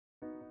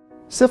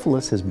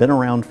Syphilis has been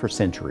around for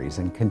centuries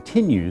and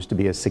continues to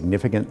be a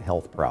significant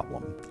health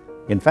problem.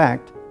 In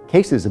fact,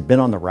 cases have been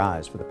on the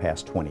rise for the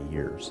past 20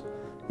 years.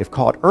 If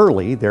caught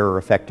early, there are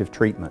effective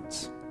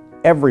treatments.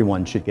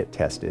 Everyone should get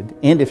tested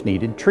and, if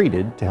needed,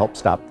 treated to help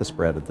stop the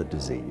spread of the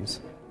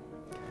disease.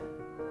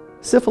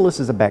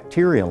 Syphilis is a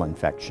bacterial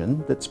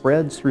infection that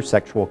spreads through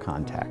sexual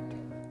contact.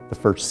 The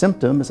first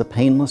symptom is a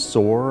painless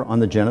sore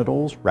on the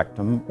genitals,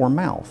 rectum, or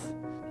mouth.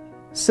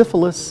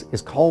 Syphilis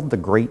is called the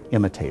great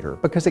imitator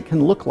because it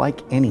can look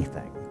like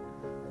anything.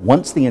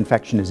 Once the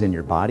infection is in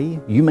your body,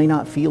 you may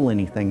not feel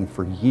anything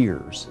for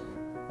years.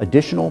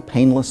 Additional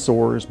painless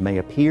sores may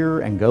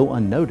appear and go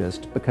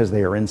unnoticed because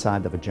they are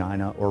inside the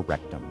vagina or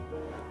rectum.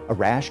 A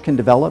rash can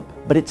develop,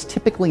 but it's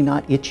typically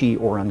not itchy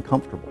or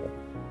uncomfortable.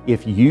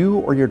 If you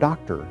or your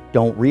doctor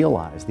don't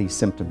realize these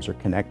symptoms are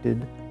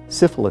connected,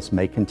 syphilis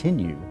may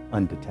continue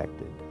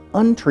undetected.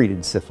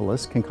 Untreated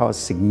syphilis can cause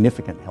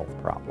significant health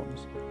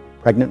problems.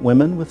 Pregnant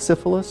women with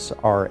syphilis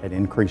are at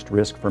increased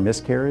risk for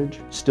miscarriage,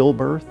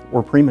 stillbirth,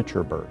 or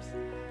premature birth.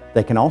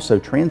 They can also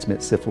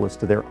transmit syphilis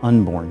to their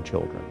unborn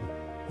children.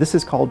 This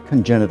is called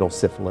congenital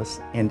syphilis,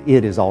 and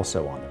it is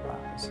also on the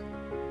rise.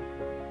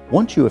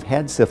 Once you have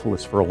had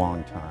syphilis for a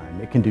long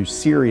time, it can do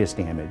serious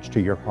damage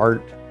to your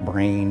heart,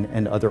 brain,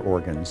 and other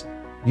organs,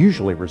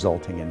 usually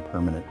resulting in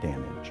permanent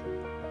damage.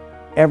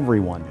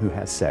 Everyone who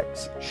has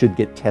sex should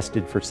get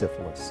tested for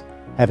syphilis.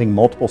 Having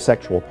multiple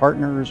sexual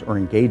partners or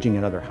engaging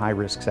in other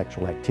high-risk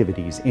sexual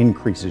activities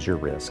increases your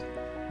risk.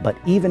 But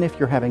even if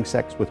you're having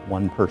sex with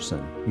one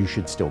person, you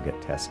should still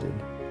get tested.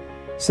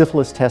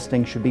 Syphilis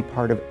testing should be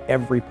part of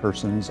every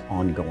person's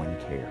ongoing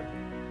care.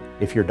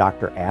 If your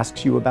doctor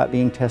asks you about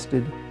being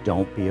tested,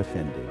 don't be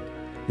offended.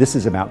 This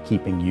is about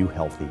keeping you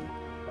healthy.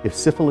 If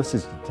syphilis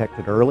is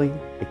detected early,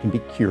 it can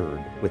be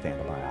cured with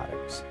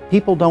antibiotics.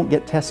 People don't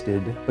get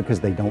tested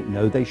because they don't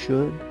know they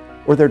should,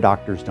 or their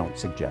doctors don't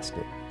suggest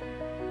it.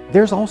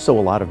 There's also a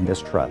lot of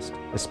mistrust,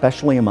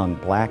 especially among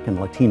Black and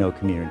Latino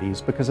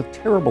communities, because of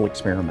terrible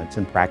experiments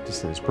and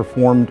practices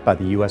performed by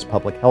the U.S.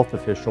 public health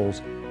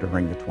officials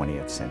during the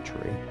 20th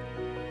century.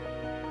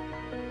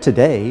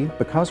 Today,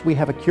 because we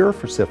have a cure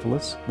for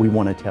syphilis, we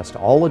want to test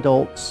all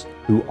adults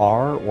who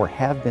are or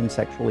have been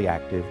sexually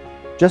active,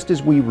 just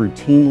as we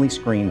routinely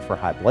screen for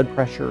high blood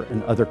pressure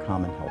and other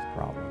common health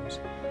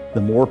problems.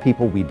 The more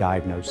people we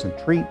diagnose and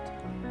treat,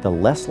 the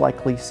less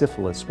likely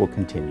syphilis will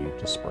continue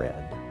to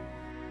spread.